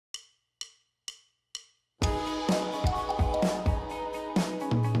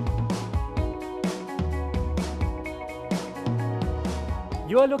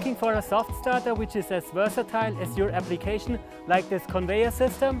You are looking for a soft starter which is as versatile as your application, like this conveyor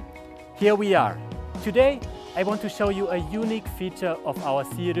system? Here we are. Today I want to show you a unique feature of our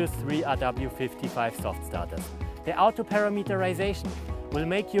Sirius 3RW55 soft starters. The auto parameterization will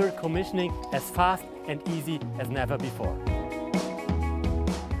make your commissioning as fast and easy as never before.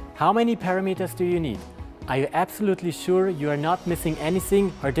 How many parameters do you need? Are you absolutely sure you are not missing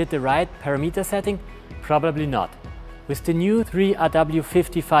anything or did the right parameter setting? Probably not. With the new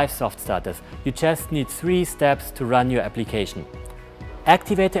 3RW55 soft starters, you just need 3 steps to run your application.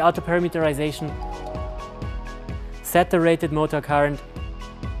 Activate the auto parameterization, set the rated motor current,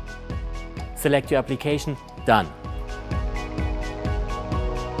 select your application, done.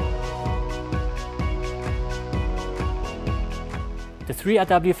 The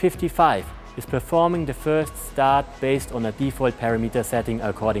 3RW55 is performing the first start based on a default parameter setting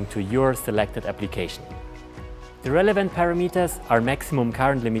according to your selected application. The relevant parameters are maximum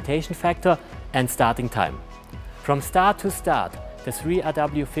current limitation factor and starting time. From start to start, the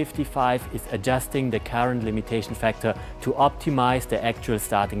 3RW55 is adjusting the current limitation factor to optimize the actual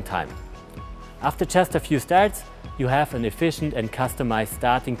starting time. After just a few starts, you have an efficient and customized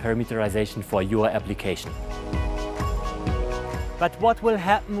starting parameterization for your application. But what will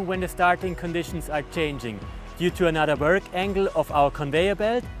happen when the starting conditions are changing due to another work angle of our conveyor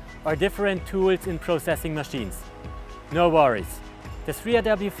belt or different tools in processing machines? No worries. The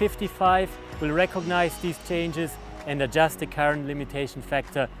 3RW55 will recognize these changes and adjust the current limitation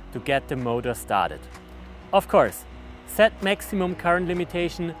factor to get the motor started. Of course, set maximum current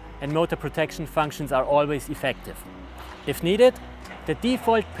limitation and motor protection functions are always effective. If needed, the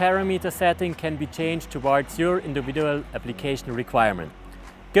default parameter setting can be changed towards your individual application requirement.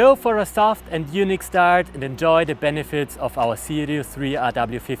 Go for a soft and unique start and enjoy the benefits of our Sirius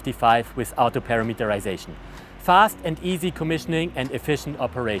 3RW55 with auto parameterization. Fast and easy commissioning and efficient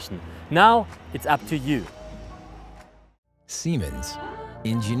operation. Now it's up to you. Siemens,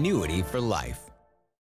 ingenuity for life.